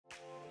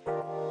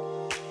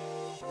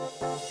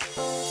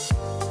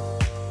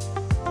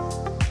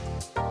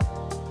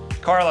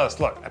Carlos,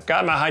 look, I've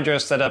got my hydro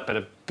set up at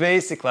a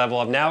basic level.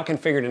 I've now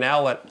configured an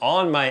outlet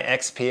on my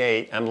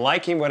XP8. I'm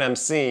liking what I'm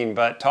seeing,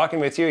 but talking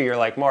with you, you're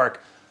like,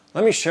 Mark,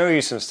 let me show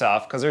you some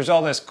stuff, because there's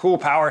all this cool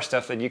power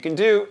stuff that you can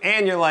do,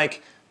 and you're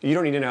like, you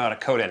don't need to know how to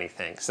code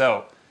anything.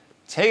 So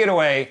take it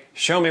away,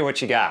 show me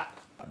what you got.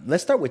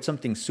 Let's start with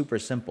something super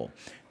simple.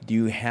 Do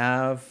you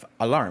have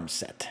alarms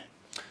set?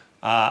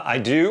 I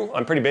do,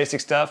 on pretty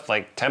basic stuff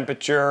like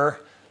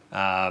temperature,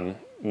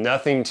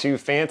 nothing too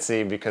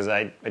fancy, because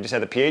I just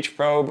had the pH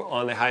probe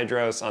on the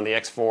Hydros, on the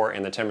X4,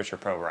 and the temperature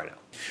probe right now.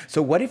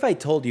 So what if I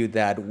told you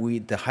that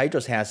the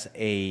Hydros has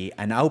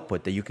an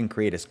output that you can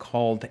create? It's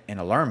called an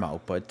alarm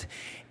output,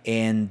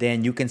 and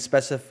then you can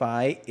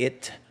specify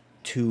it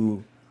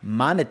to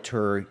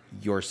monitor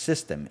your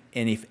system.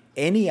 And if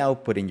any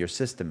output in your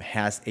system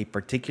has a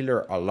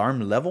particular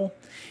alarm level,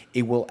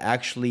 it will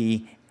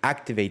actually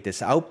activate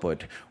this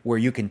output where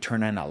you can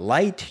turn on a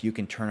light, you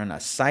can turn on a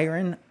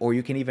siren, or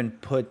you can even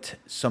put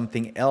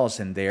something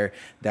else in there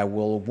that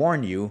will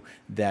warn you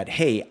that,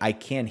 hey, I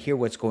can't hear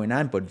what's going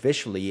on, but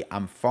visually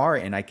I'm far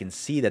and I can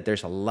see that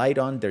there's a light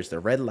on, there's the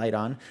red light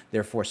on,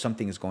 therefore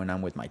something is going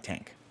on with my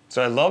tank.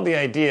 So I love the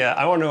idea.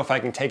 I want to know if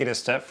I can take it a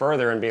step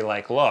further and be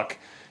like, look,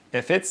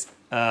 if it's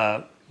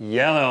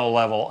yellow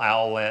level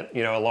outlet,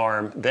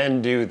 alarm,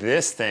 then do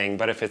this thing.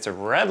 But if it's a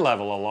red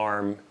level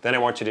alarm, then I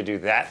want you to do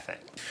that thing.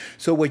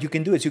 So what you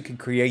can do is you can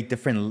create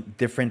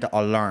different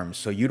alarms.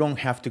 So you don't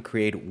have to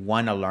create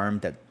one alarm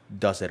that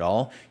does it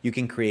all. You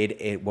can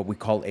create what we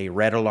call a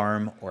red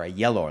alarm or a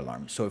yellow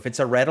alarm. So if it's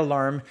a red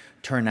alarm,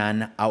 turn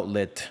on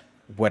outlet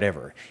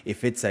whatever.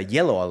 If it's a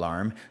yellow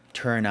alarm,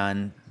 turn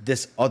on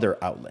this other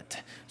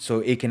outlet. So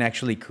it can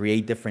actually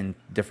create different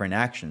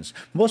actions.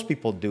 Most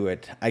people do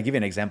it. I give you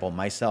an example.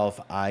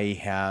 Myself,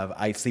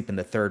 I sleep in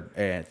the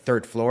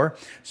third floor,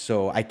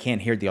 so I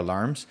can't hear the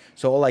alarms.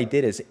 So all I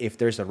did is, if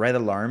there's a red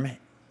alarm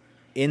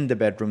in the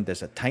bedroom,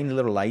 there's a tiny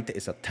little light.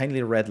 It's a tiny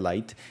little red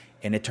light,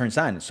 and it turns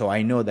on. So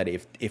I know that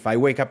if I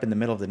wake up in the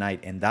middle of the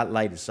night and that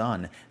light is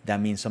on, that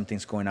means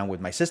something's going on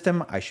with my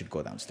system. I should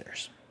go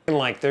downstairs.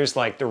 Like there's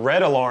like the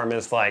red alarm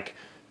is like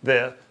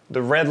the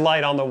red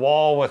light on the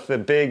wall with the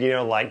big,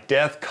 like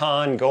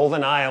DEFCON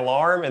golden eye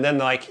alarm. And then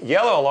like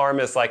yellow alarm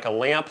is like a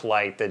lamp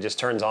light that just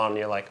turns on and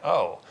you're like,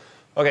 oh,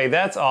 okay,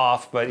 that's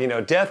off. But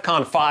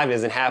DEFCON 5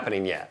 isn't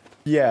happening yet.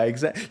 Yeah,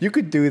 exactly. You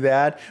could do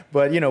that,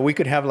 but we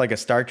could have like a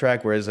Star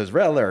Trek where it says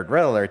red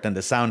alert, and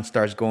the sound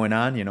starts going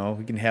on.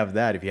 We can have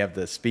that if you have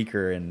the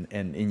speaker and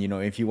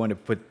if you want to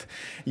put,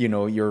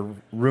 your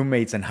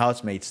roommates and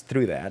housemates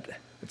through that.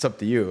 It's up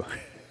to you.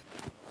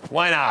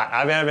 Why not?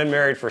 I've been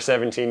married for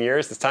 17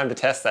 years. It's time to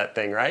test that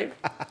thing, right?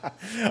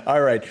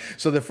 All right.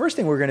 So the first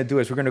thing we're going to do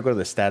is we're going to go to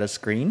the status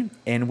screen,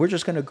 and we're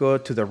just going to go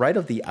to the right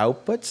of the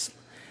outputs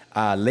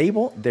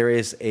label. There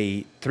is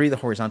a 3 the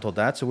horizontal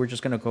dot. So we're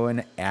just going to go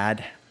and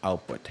add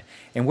output,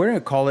 and we're going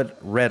to call it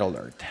red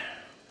alert.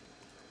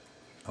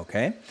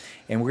 Okay.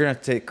 And we're going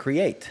to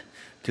create.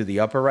 To the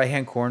upper right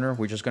hand corner,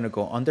 we're just going to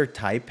go under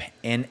type,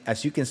 and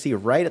as you can see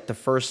right at the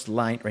first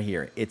line right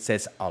here, it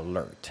says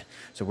alert.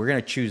 So we're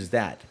going to choose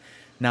that.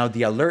 Now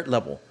the alert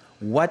level,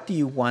 what do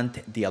you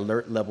want the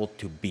alert level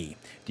to be?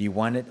 Do you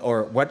want it,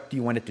 or what do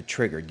you want it to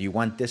trigger? Do you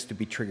want this to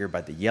be triggered by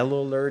the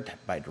yellow alert,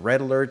 by the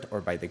red alert, or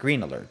by the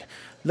green alert?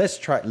 Let's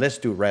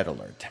do red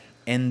alert.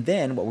 And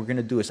then what we're going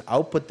to do is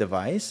output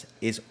device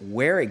is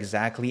where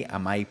exactly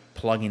am I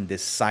plugging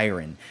this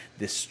siren,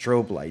 this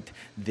strobe light,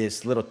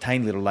 this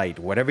tiny little light,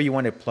 whatever you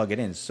want to plug it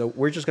in. So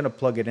we're just going to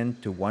plug it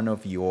into one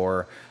of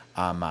your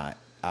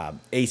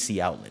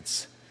AC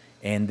outlets.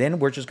 And then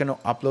we're just going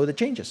to upload the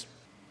changes.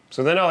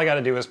 So then all I got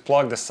to do is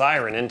plug the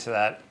siren into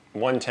that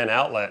 110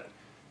 outlet.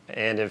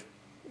 And if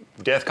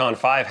DEFCON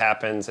 5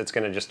 happens, it's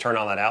going to just turn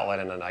on that outlet,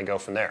 and then I go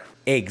from there.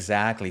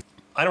 Exactly.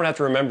 I don't have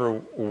to remember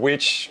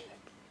which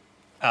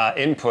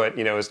input,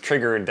 is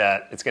triggered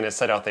that it's going to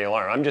set out the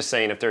alarm. I'm just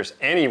saying if there's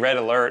any red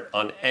alert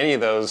on any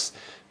of those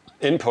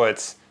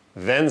inputs,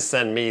 then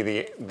send me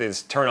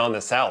this turn on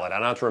this outlet. I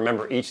don't have to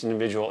remember each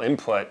individual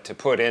input to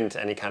put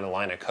into any kind of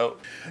line of code.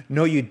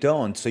 No, you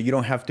don't. So you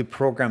don't have to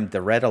program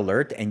the red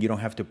alert, and you don't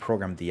have to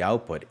program the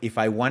output. If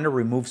I want to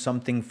remove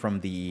something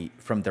from the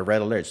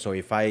red alert, so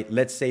if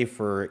let's say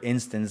for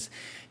instance,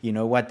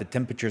 the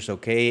temperature's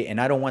okay, and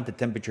I don't want the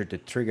temperature to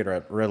trigger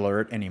a red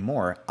alert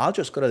anymore, I'll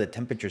just go to the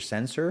temperature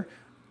sensor,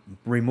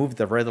 remove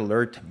the red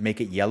alert, make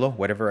it yellow,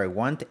 whatever I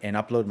want, and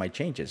upload my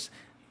changes.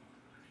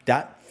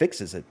 That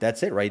fixes it.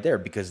 That's it right there,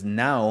 because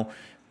now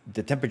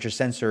the temperature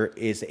sensor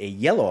is a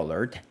yellow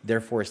alert,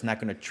 therefore it's not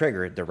going to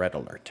trigger the red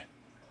alert.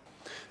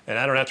 And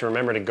I don't have to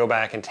remember to go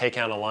back and take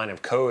out a line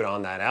of code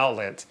on that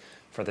outlet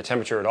for the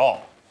temperature at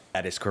all.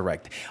 That is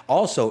correct.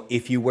 Also,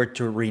 if you were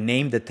to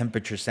rename the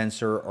temperature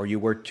sensor, or you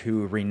were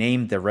to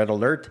rename the red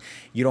alert,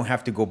 you don't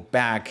have to go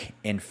back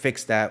and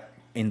fix that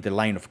in the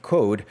line of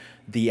code.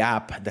 The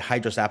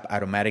Hydros app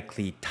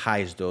automatically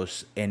ties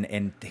those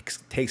and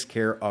takes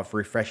care of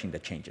refreshing the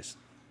changes.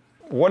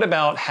 What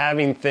about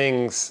having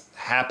things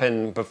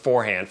happen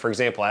beforehand? For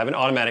example, I have an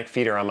automatic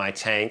feeder on my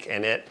tank,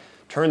 and it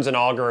turns an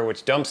auger,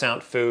 which dumps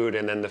out food,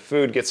 and then the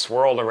food gets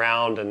swirled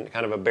around in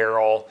kind of a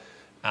barrel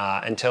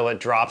until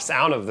it drops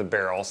out of the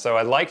barrel. So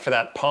I'd like for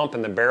that pump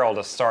in the barrel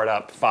to start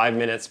up 5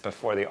 minutes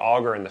before the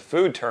auger and the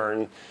food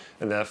turn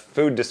and the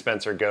food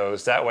dispenser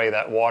goes. That way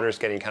that water's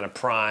getting kind of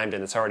primed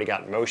and it's already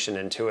got motion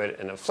into it.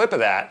 And the flip of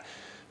that,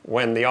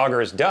 when the auger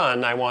is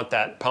done, I want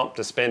that pump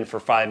to spin for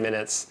 5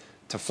 minutes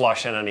to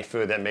flush out any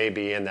food that may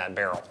be in that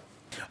barrel.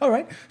 All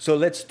right, so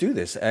let's do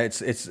this.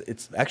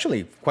 It's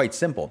actually quite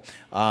simple.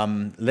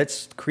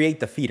 Let's create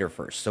the feeder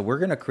first. So we're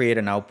going to create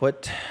an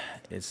output.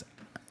 It's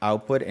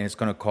output, and it's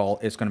going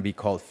to be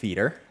called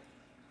feeder.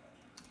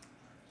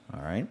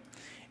 All right,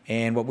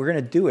 and what we're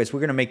going to do is we're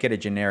going to make it a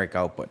generic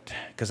output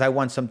because I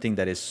want something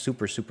that is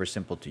super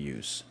simple to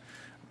use.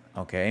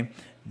 Okay,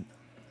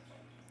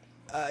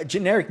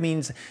 generic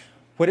means.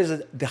 What is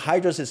it? The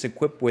Hydros is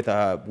equipped with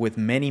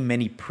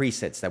many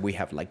presets that we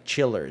have, like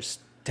chillers,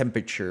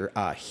 temperature,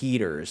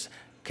 heaters,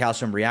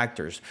 calcium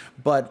reactors.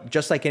 But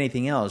just like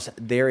anything else,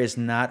 there is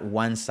not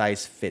one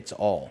size fits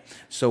all.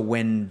 So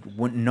when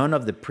none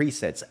of the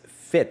presets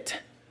fit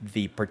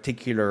the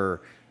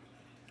particular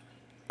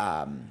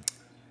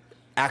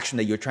action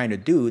that you're trying to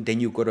do, then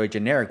you go to a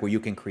generic where you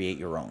can create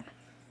your own.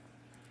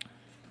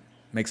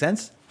 Make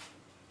sense?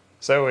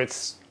 So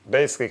it's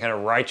basically kind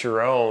of write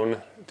your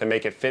own to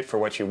make it fit for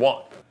what you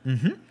want.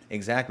 Mm-hmm.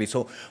 Exactly.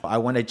 So I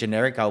want a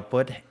generic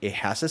output. It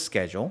has a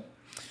schedule.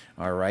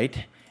 All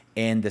right.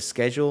 And the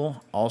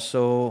schedule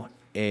also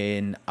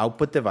in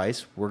output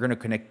device, we're going to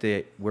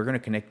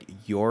connect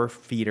your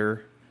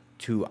feeder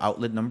to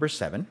outlet number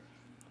 7.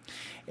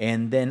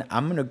 And then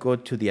I'm going to go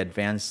to the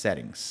advanced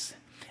settings.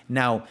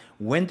 Now,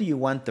 when do you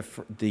want the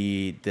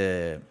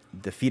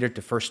feeder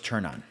to first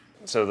turn on?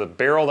 So the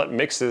barrel that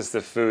mixes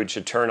the food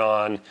should turn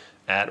on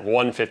at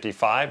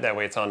 1:55. That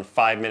way it's on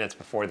 5 minutes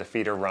before the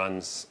feeder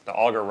runs, the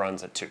auger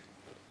runs at 2.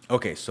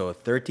 Okay, so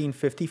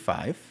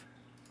 13:55.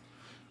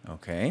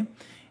 Okay.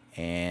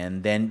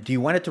 And then do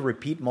you want it to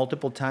repeat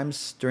multiple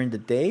times during the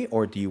day,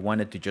 or do you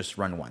want it to just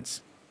run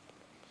once?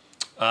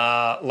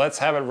 Let's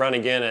have it run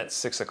again at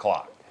 6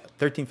 o'clock.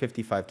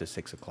 13:55 to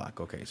 6 o'clock.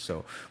 Okay,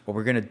 so what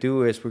we're going to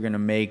do is we're going to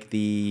make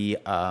the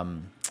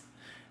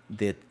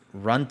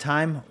run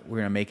time, we're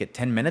going to make it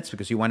 10 minutes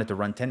because you want it to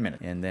run 10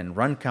 minutes. And then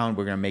run count,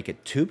 we're going to make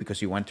it 2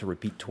 because you want to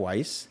repeat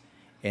twice.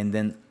 And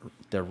then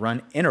the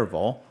run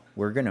interval,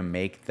 we're going to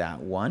make that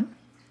one.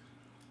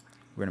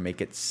 We're going to make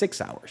it 6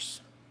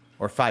 hours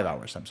or 5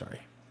 hours. I'm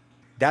sorry.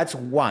 That's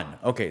 1.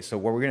 Okay, so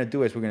what we're going to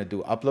do is we're going to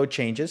do upload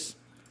changes,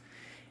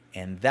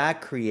 and that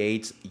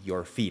creates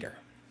your feeder.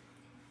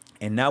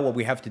 And now what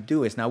we have to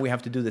do is now we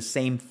have to do the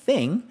same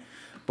thing,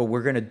 but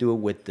we're going to do it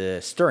with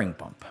the stirring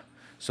pump.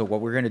 So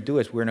what we're going to do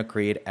is we're going to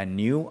create a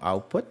new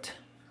output,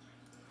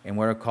 and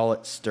we're going to call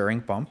it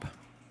stirring pump.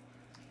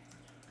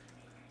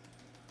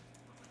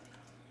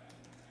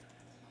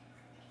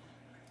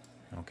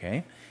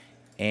 Okay.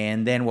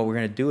 And then what we're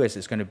going to do is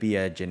it's going to be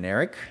a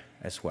generic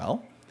as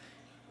well.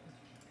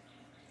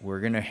 We're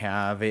going to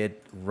have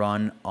it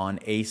run on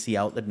AC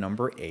outlet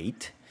number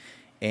 8.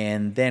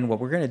 And then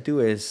what we're going to do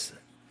is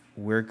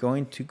we're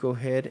going to go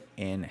ahead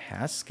and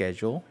has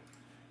schedule,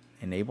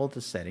 enable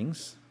the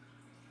settings.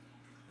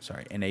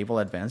 Sorry, enable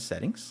advanced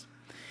settings.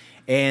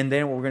 And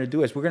then what we're going to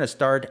do is we're going to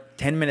start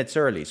 10 minutes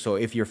early. So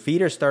if your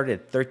feeder started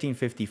at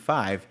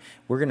 13:55,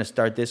 we're going to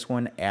start this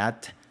one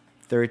at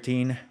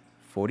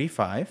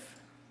 13:45.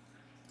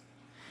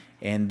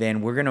 And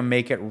then we're going to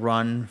make it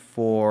run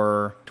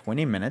for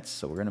 20 minutes.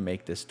 So we're going to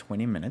make this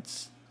 20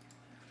 minutes.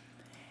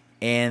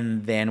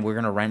 And then we're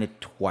going to run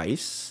it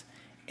twice.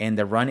 And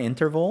the run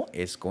interval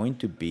is going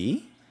to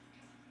be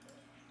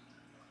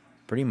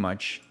pretty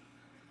much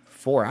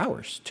 4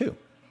 hours too.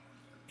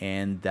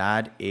 And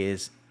that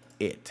is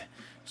it.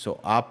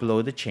 So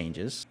upload the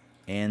changes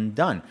and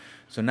done.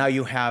 So now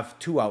you have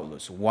 2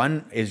 outlets.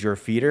 One is your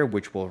feeder,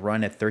 which will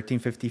run at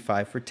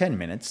 13:55 for 10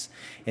 minutes.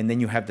 And then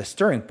you have the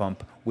stirring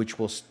pump, which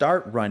will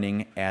start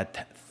running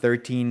at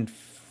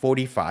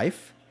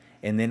 13:45.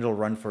 And then it'll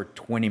run for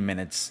 20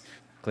 minutes.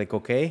 Click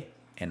OK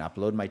and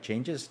upload my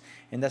changes.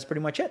 And that's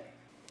pretty much it.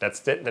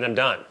 That's it. Then I'm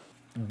done.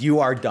 You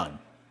are done.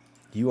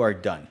 You are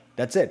done.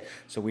 That's it.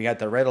 So we got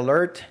the red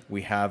alert.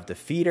 We have the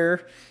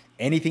feeder.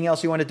 Anything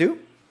else you want to do?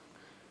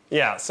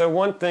 Yeah, so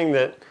one thing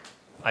that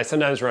I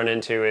sometimes run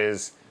into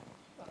is,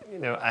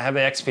 I have the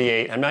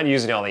XP8, I'm not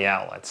using all the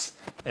outlets.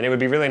 And it would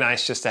be really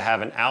nice just to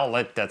have an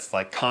outlet that's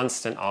like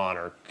constant on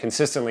or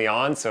consistently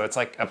on. So it's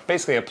like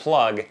basically a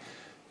plug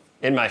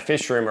in my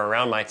fish room or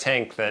around my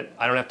tank that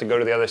I don't have to go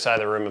to the other side of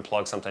the room and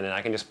plug something in.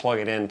 I can just plug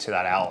it into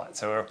that outlet.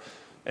 So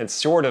it's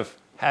sort of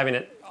having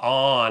it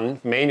on,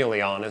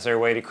 manually on. Is there a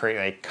way to create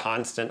a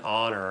constant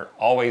on or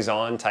always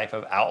on type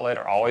of outlet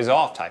or always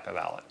off type of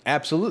outlet?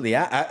 Absolutely.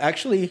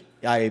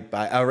 I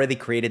already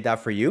created that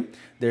for you.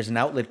 There's an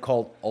outlet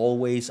called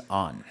always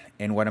on.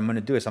 And what I'm going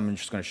to do is I'm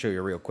just going to show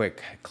you real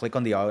quick. Click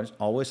on the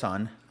always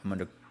on. I'm going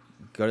to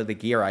go to the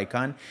gear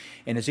icon.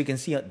 And as you can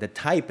see, the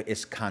type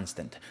is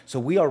constant. So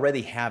we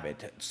already have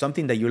it.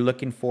 Something that you're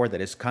looking for that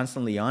is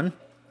constantly on,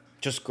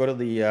 just go to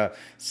the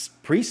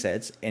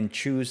presets and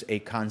choose a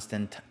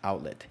constant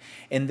outlet.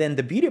 And then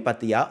the beauty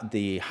about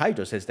the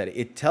Hydros is that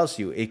it tells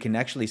you, it can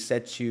actually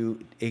set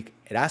you, it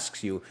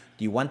asks you,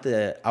 do you want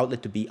the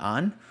outlet to be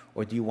on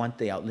or do you want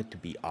the outlet to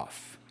be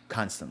off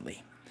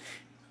constantly?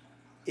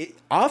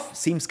 Off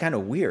seems kind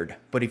of weird,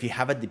 but if you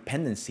have a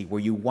dependency where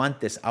you want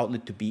this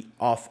outlet to be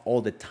off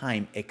all the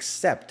time,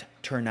 except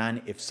turn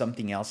on if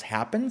something else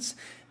happens,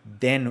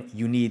 then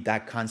you need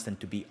that constant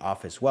to be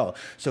off as well.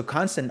 So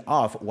constant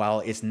off, while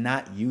it's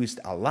not used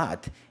a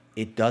lot,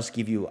 it does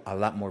give you a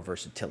lot more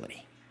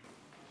versatility.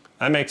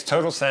 That makes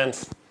total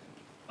sense.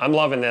 I'm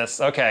loving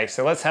this. Okay,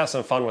 so let's have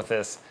some fun with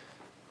this.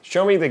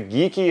 Show me the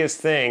geekiest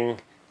thing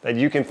that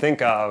you can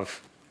think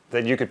of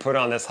that you could put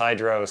on this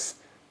Hydros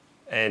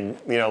and,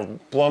 you know,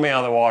 blow me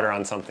out of the water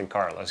on something,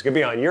 Carlos. It could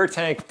be on your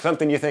tank,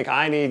 something you think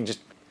I need, just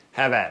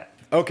have at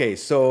it. Okay,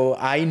 so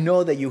I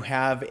know that you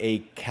have a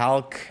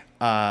calc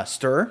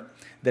stir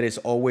that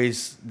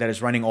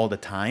is running all the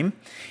time,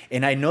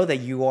 and I know that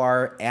you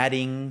are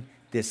adding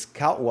this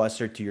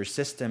kalkwasser to your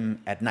system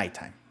at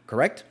nighttime,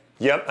 correct?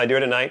 Yep, I do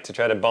it at night to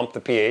try to bump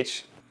the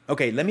pH.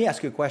 Okay, let me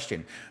ask you a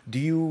question.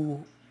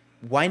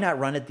 Why not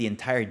run it the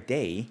entire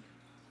day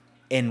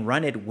and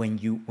run it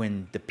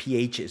when the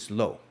pH is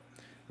low?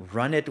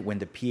 Run it when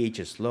the pH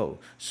is low,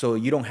 so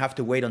you don't have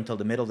to wait until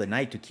the middle of the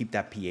night to keep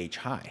that pH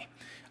high.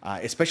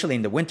 Especially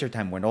in the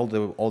wintertime when all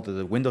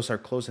the windows are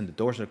closed and the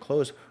doors are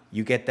closed,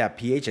 you get that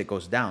pH that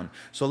goes down.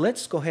 So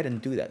let's go ahead and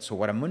do that. So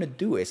what I'm going to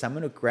do is I'm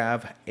going to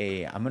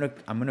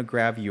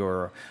grab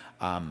your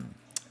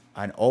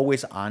an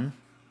always on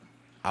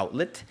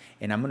outlet,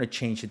 and I'm going to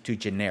change it to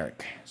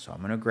generic. So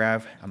I'm going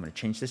to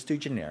change this to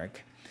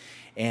generic,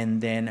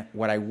 and then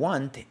what I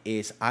want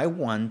is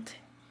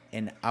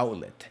an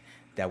outlet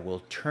that will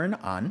turn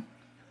on,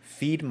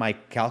 feed my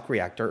calc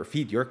reactor or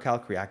feed your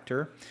calc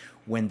reactor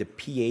when the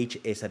pH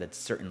is at a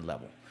certain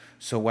level.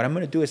 So what I'm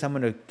going to do is I'm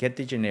going to get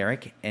the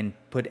generic and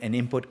put an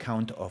input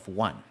count of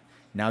 1.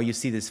 Now you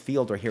see this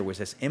field right here which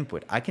says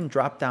input. I can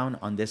drop down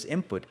on this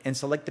input and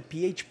select the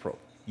pH probe.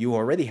 You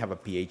already have a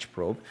pH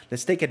probe.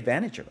 Let's take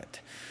advantage of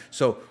it.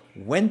 So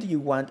what do you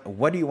want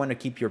to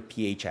keep your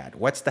pH at?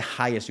 What's the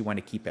highest you want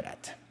to keep it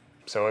at?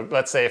 So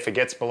let's say if it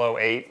gets below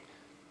 8,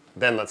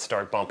 then let's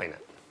start bumping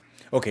it.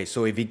 Okay,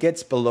 so if it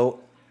gets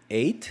below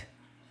 8,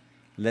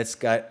 let's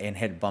go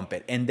and bump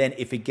it. And then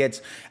if it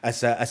gets,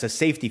 as a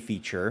safety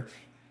feature,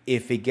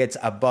 if it gets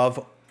above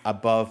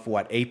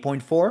what,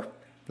 8.4,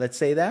 let's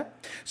say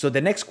that. So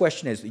the next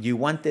question is, you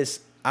want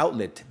this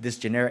outlet, this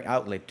generic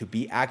outlet, to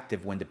be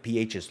active when the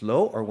pH is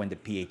low or when the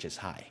pH is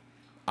high?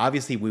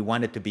 Obviously, we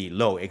want it to be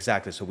low,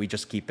 exactly, so we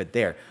just keep it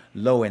there,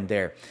 low and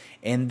there.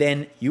 And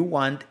then you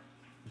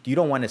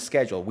don't want to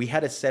schedule. We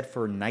had it set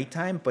for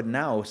nighttime, but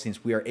now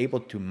since we are able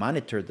to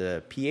monitor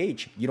the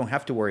pH, you don't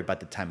have to worry about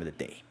the time of the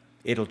day.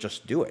 It'll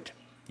just do it,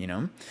 you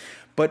know?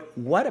 But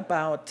what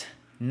about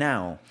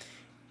now?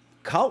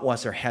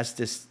 Kalkwasser has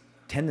this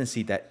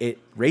tendency that it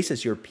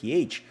raises your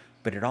pH,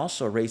 but it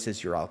also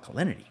raises your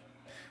alkalinity.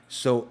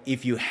 So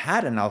if you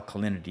had an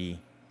alkalinity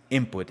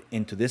input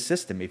into this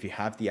system, if you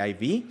have the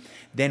IV,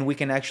 then we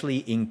can actually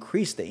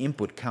increase the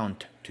input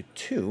count to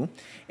 2,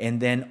 and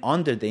then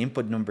under the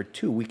input number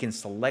 2, we can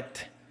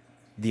select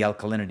the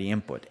alkalinity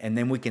input, and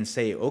then we can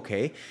say,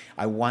 okay,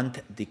 I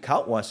want the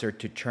kalkwasser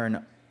to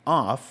turn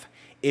off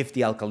if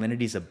the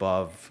alkalinity is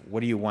above.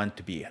 What do you want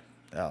to be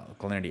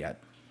alkalinity at?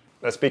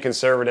 Let's be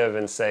conservative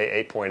and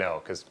say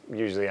 8.0, because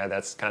usually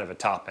that's kind of a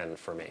top end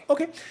for me.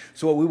 Okay,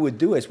 so what we would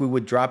do is we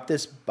would drop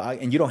this box,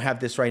 and you don't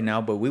have this right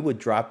now, but we would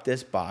drop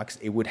this box.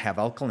 It would have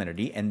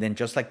alkalinity, and then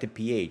just like the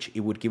pH, it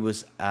would give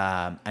us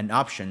an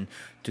option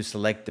to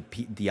select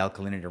the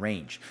alkalinity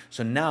range.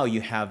 So now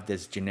you have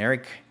this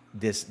generic,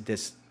 this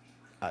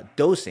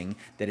dosing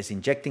that is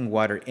injecting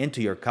water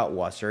into your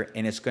kalkwasser,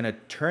 and it's going to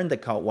turn the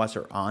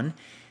kalkwasser on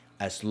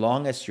as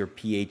long as your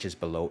pH is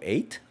below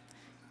 8,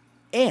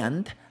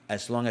 and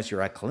as long as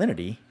your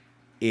alkalinity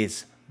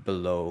is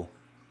below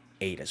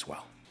 8 as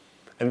well.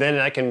 And then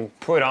I can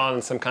put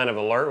on some kind of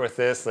alert with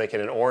this, like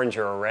in an orange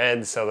or a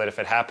red, so that if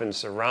it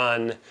happens to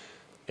run,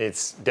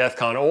 it's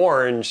DEFCON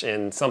orange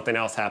and something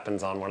else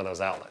happens on one of those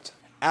outlets.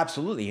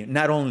 Absolutely.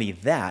 Not only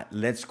that,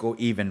 let's go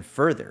even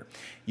further.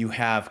 You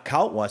have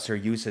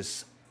kalkwasser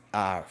uses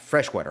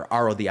freshwater,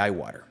 RODI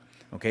water.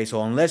 Okay,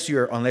 so unless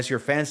you're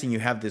fancy and you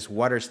have this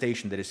water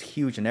station that is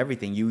huge and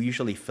everything, you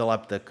usually fill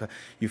up the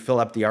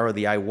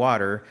RODI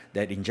water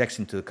that injects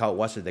into the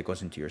kalkwasser that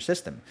goes into your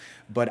system.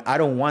 But I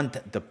don't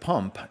want the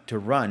pump to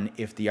run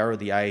if the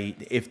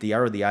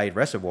RODI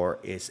reservoir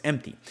is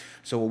empty.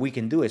 So what we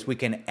can do is we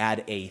can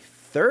add a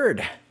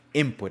third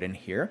input in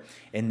here,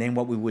 and then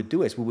what we would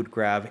do is we would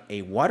grab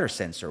a water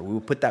sensor. We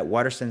would put that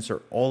water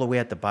sensor all the way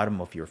at the bottom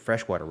of your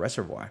freshwater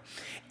reservoir,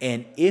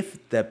 and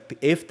if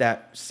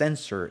that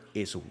sensor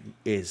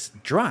is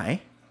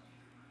dry,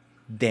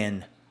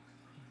 then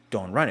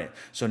don't run it.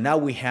 So now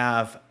we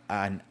have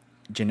a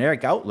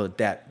generic outlet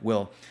that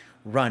will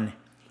run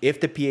if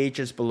the pH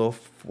is below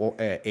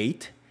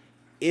 8,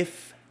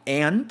 if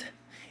the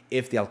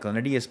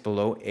alkalinity is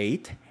below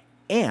 8,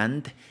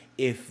 and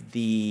if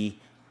the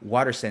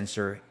water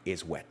sensor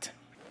is wet.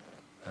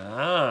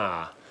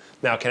 Ah,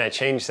 now can I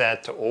change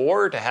that to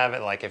or to have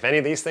it like if any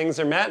of these things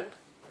are met?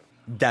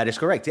 That is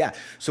correct, yeah.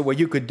 So what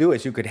you could do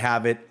is you could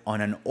have it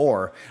on an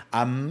or.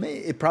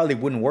 It probably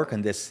wouldn't work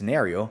in this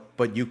scenario,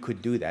 but you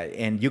could do that.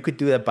 And you could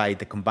do that by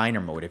the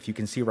combiner mode. If you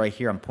can see right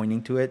here, I'm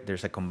pointing to it.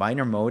 There's a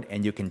combiner mode,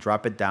 and you can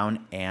drop it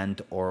down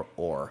and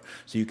or.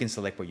 So you can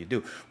select what you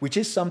do, which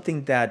is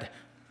something that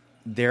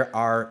there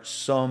are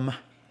some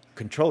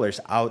controllers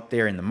out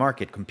there in the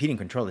market, competing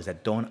controllers,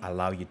 that don't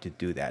allow you to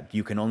do that.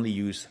 You can only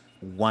use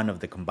one of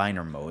the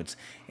combiner modes,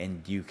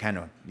 and you kind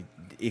of,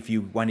 if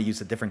you want to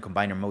use a different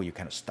combiner mode, you're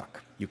kind of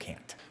stuck. You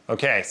can't.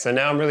 Okay, so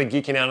now I'm really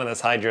geeking out on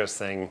this hydros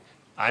thing.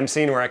 I'm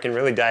seeing where I can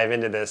really dive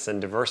into this and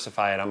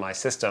diversify it on my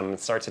system and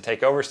start to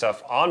take over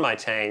stuff on my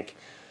tank.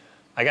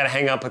 I got to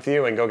hang up with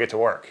you and go get to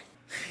work.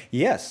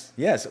 Yes,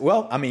 yes.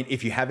 Well, I mean,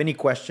 if you have any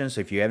questions,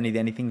 if you have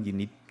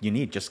anything you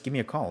need, just give me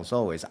a call. As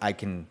always, I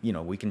can,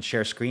 we can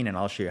share screen and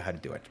I'll show you how to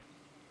do it.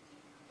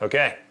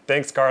 Okay,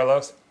 thanks,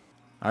 Carlos.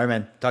 All right,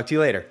 man. Talk to you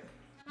later.